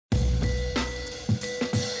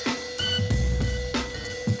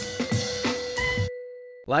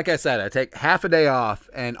like I said, I take half a day off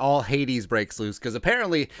and all Hades breaks loose because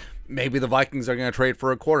apparently maybe the Vikings are going to trade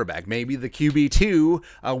for a quarterback. Maybe the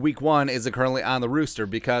QB2 week 1 is currently on the rooster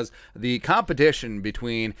because the competition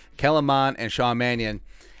between Kellen Mond and Mannion,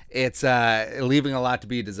 it's leaving a lot to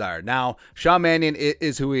be desired. Now, Mannion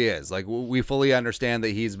is who he is. Like, we fully understand that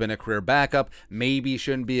he's been a career backup. Maybe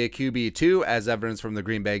shouldn't be a QB2, as evidence from the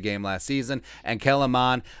Green Bay game last season. And Kellen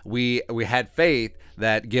Mond, we had faith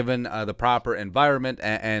that given the proper environment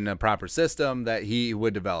and a proper system that he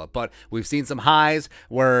would develop. But we've seen some highs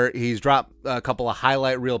where he's dropped a couple of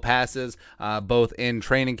highlight reel passes, both in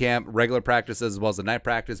training camp, regular practices, as well as the night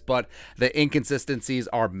practice. But the inconsistencies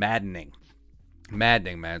are maddening,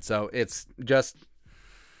 man. So it's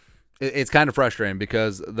kind of frustrating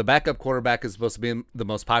because the backup quarterback is supposed to be the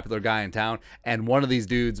most popular guy in town, and one of these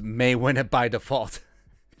dudes may win it by default.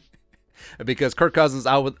 Because Kirk Cousins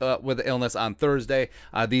out with illness on Thursday.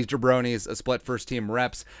 These jabronis split first-team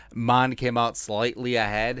reps. Mond came out slightly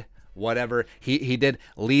ahead. Whatever. He did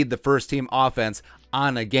lead the first-team offense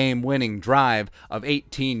on a game-winning drive of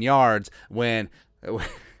 18 yards when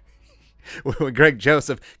Greg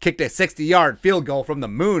Joseph kicked a 60-yard field goal from the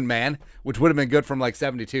moon, man, which would have been good from like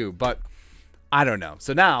 72. But I don't know.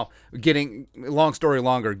 So now, long story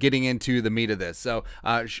longer, getting into the meat of this. So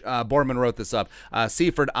Borman wrote this up.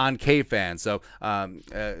 Seifert on K-Fan. So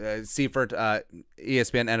Seifert, ESPN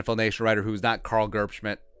NFL Nation writer, who's not Carl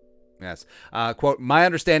Gerbschmidt. Yes. Quote, my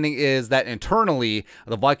understanding is that internally,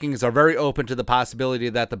 the Vikings are very open to the possibility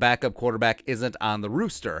that the backup quarterback isn't on the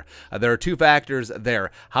rooster. There are two factors there.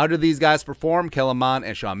 How do these guys perform, Kellen Mond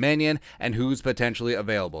and Mannion, and who's potentially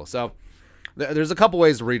available? So there's a couple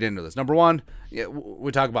ways to read into this. Number one,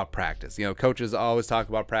 we talk about practice. Coaches always talk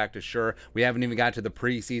about practice. Sure, we haven't even got to the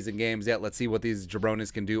preseason games yet. Let's see what these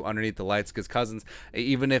jabronis can do underneath the lights. Because Cousins,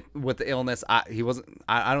 even if with the illness, I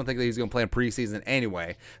don't think that he's going to play in preseason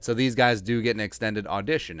anyway. So these guys do get an extended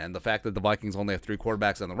audition. And the fact that the Vikings only have 3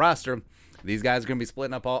 quarterbacks on the roster, these guys are going to be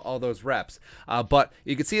splitting up all those reps. But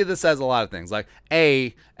you can see this says a lot of things. Like,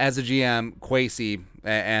 as a GM, Kwesi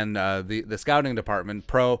and the scouting department,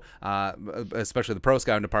 especially the pro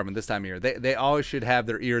scouting department this time of year, they always should have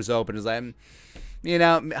their ears open. It's like,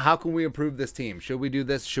 how can we improve this team? Should we do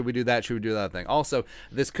this? Should we do that? Should we do that thing? Also,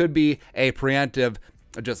 this could be a preemptive,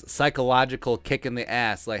 just psychological kick in the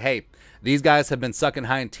ass. Like, hey, these guys have been sucking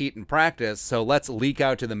hind teat in practice, so let's leak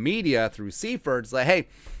out to the media through Seifert. It's like, hey,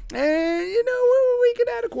 we could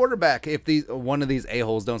add a quarterback if one of these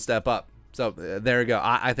a-holes don't step up. So there you go.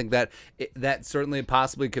 I think that certainly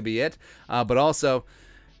possibly could be it. But also,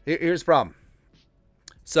 here's the problem.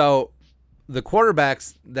 So the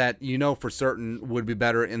quarterbacks that for certain would be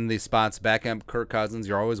better in these spots, backup Kirk Cousins,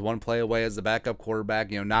 you're always one play away as the backup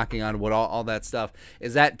quarterback, knocking on wood, all that stuff,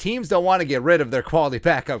 is that teams don't want to get rid of their quality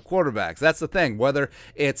backup quarterbacks. That's the thing. Whether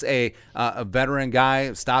it's a veteran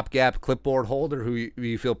guy, stopgap clipboard holder who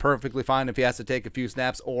you feel perfectly fine if he has to take a few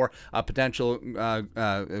snaps, or a potential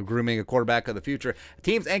grooming a quarterback of the future,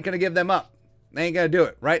 teams ain't going to give them up. They ain't going to do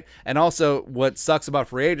it, right? And also, what sucks about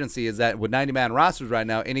free agency is that with 90-man rosters right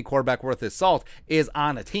now, any quarterback worth his salt is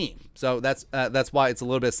on a team. So that's why it's a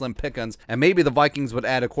little bit slim pickings. And maybe the Vikings would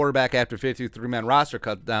add a quarterback after 53-man roster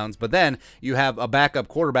cutdowns, but then you have a backup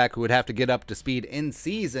quarterback who would have to get up to speed in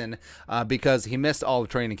season because he missed all the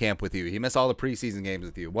training camp with you. He missed all the preseason games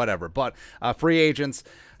with you, whatever. But free agents...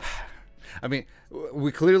 I mean,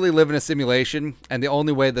 we clearly live in a simulation, and the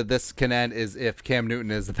only way that this can end is if Cam Newton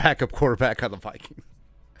is the backup quarterback on the Vikings.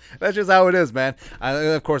 That's just how it is, man.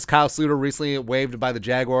 Of course, Kyle Sluter recently waived by the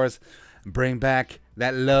Jaguars. Bring back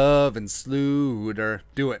that love and Sluter.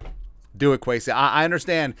 Do it, Kwesi. I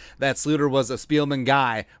understand that Sluter was a Spielman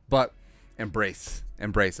guy, but embrace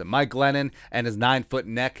him. Mike Glennon and his 9-foot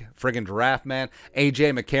neck, friggin' giraffe, man.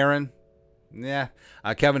 AJ McCarron, yeah.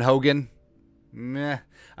 Kevin Hogan, meh.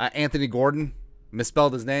 Anthony Gordon,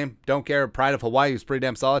 misspelled his name, don't care. Pride of Hawaii, was pretty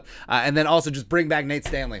damn solid. And then also just bring back Nate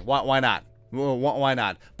Stanley. Why not? Why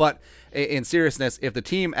not? But in seriousness, if the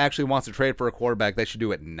team actually wants to trade for a quarterback, they should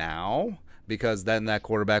do it now, because then that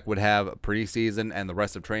quarterback would have preseason and the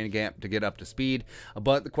rest of training camp to get up to speed.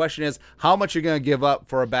 But the question is, how much you're going to give up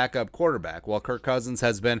for a backup quarterback? Well, Kirk Cousins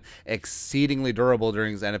has been exceedingly durable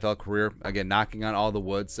during his NFL career, again, knocking on all the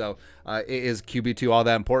wood. So is QB2 all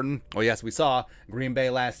that important? Well, yes, we saw Green Bay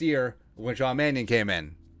last year when Mannion came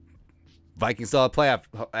in. Vikings still have playoff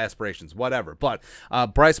aspirations, whatever. But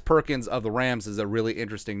Bryce Perkins of the Rams is a really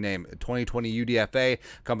interesting name. 2020 UDFA,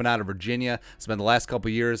 coming out of Virginia. Spent the last couple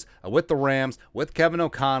years with the Rams, with Kevin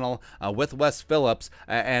O'Connell, with Wes Phillips,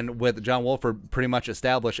 and with John Wolford pretty much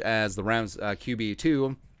established as the Rams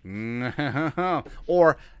QB2.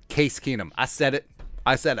 Or Case Keenum. I said it.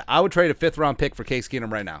 I said I would trade a 5th-round pick for Case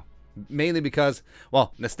Keenum right now. Mainly because,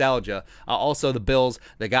 well, nostalgia. Also, the Bills,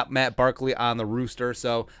 they got Matt Barkley on the rooster,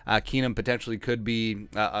 so Keenum potentially could be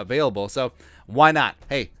available. So why not?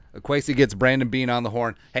 Hey, Kwesi gets Brandon Beane on the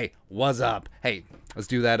horn. Hey, what's up? Hey, let's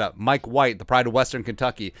do that up. Mike White, the pride of Western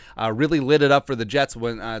Kentucky, really lit it up for the Jets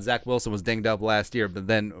when Zach Wilson was dinged up last year, but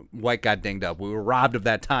then White got dinged up. We were robbed of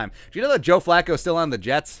that time. Do you know that Joe Flacco is still on the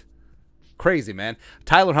Jets? Crazy, man.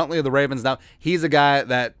 Tyler Huntley of the Ravens now, he's a guy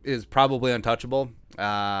that is probably untouchable.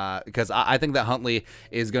 Because I think that Huntley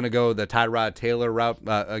is going to go the Tyrod Taylor route.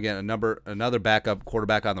 Again, another backup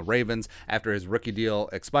quarterback on the Ravens after his rookie deal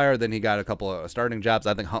expired. Then he got a couple of starting jobs.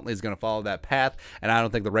 I think Huntley is going to follow that path, and I don't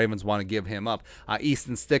think the Ravens want to give him up.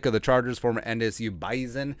 Easton Stick of the Chargers, former NSU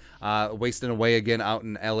Bison, wasting away again out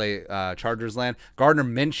in LA Chargers land. Gardner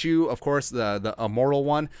Minshew, of course, the immortal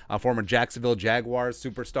one, former Jacksonville Jaguars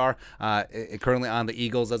superstar, currently on the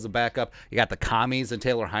Eagles as a backup. You got the Commies and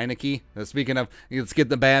Taylor Heineke. Speaking of, let's get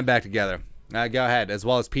the band back together. Go ahead, as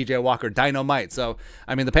well as P.J. Walker, Dynamite. So,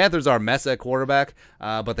 I mean, the Panthers are a mess at quarterback,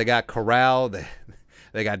 but they got Corral,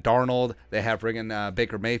 they got Darnold, they have friggin'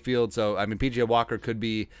 Baker Mayfield. So, I mean, P.J. Walker could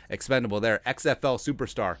be expendable there. XFL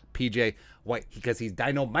superstar, P.J. White, because he's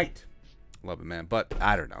Dynamite. Love it, man. But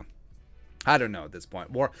I don't know. I don't know at this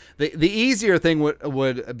point. More the easier thing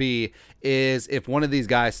would be is if one of these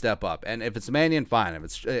guys step up, and if it's Mannion, fine.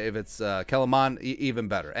 If it's Kellen, Mond, even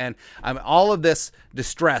better. And all of this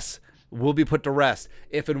distress will be put to rest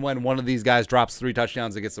if and when one of these guys drops 3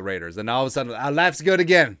 touchdowns against the Raiders. And all of a sudden, life's good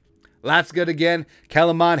again. Life's good again.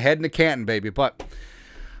 Kellen Mond heading to Canton, baby. But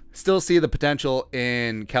still see the potential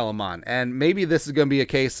in Kellen Mond. And maybe this is going to be a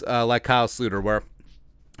case like Kyle Sluter, where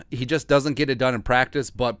he just doesn't get it done in practice,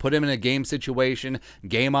 but put him in a game situation,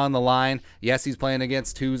 game on the line. Yes, he's playing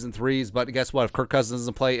against 2s and 3s, but guess what? If Kirk Cousins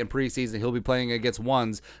doesn't play in preseason, he'll be playing against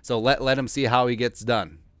 1s. So let him see how he gets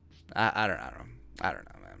done. I don't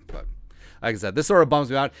know, man. But like I said, this sort of bums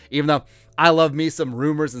me out, even though I love me some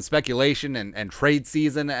rumors and speculation and trade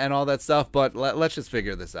season and all that stuff, but let's just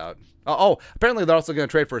figure this out. Oh, apparently they're also going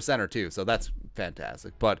to trade for a center too, so that's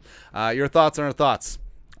fantastic. But your thoughts on our thoughts.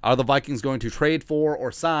 Are the Vikings going to trade for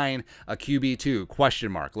or sign a QB2?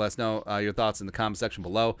 Question mark. Let us know your thoughts in the comment section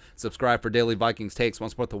below. Subscribe for daily Vikings takes. Want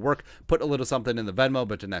to support the work? Put a little something in the Venmo.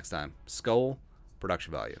 But till next time, Skull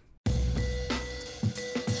Production Value.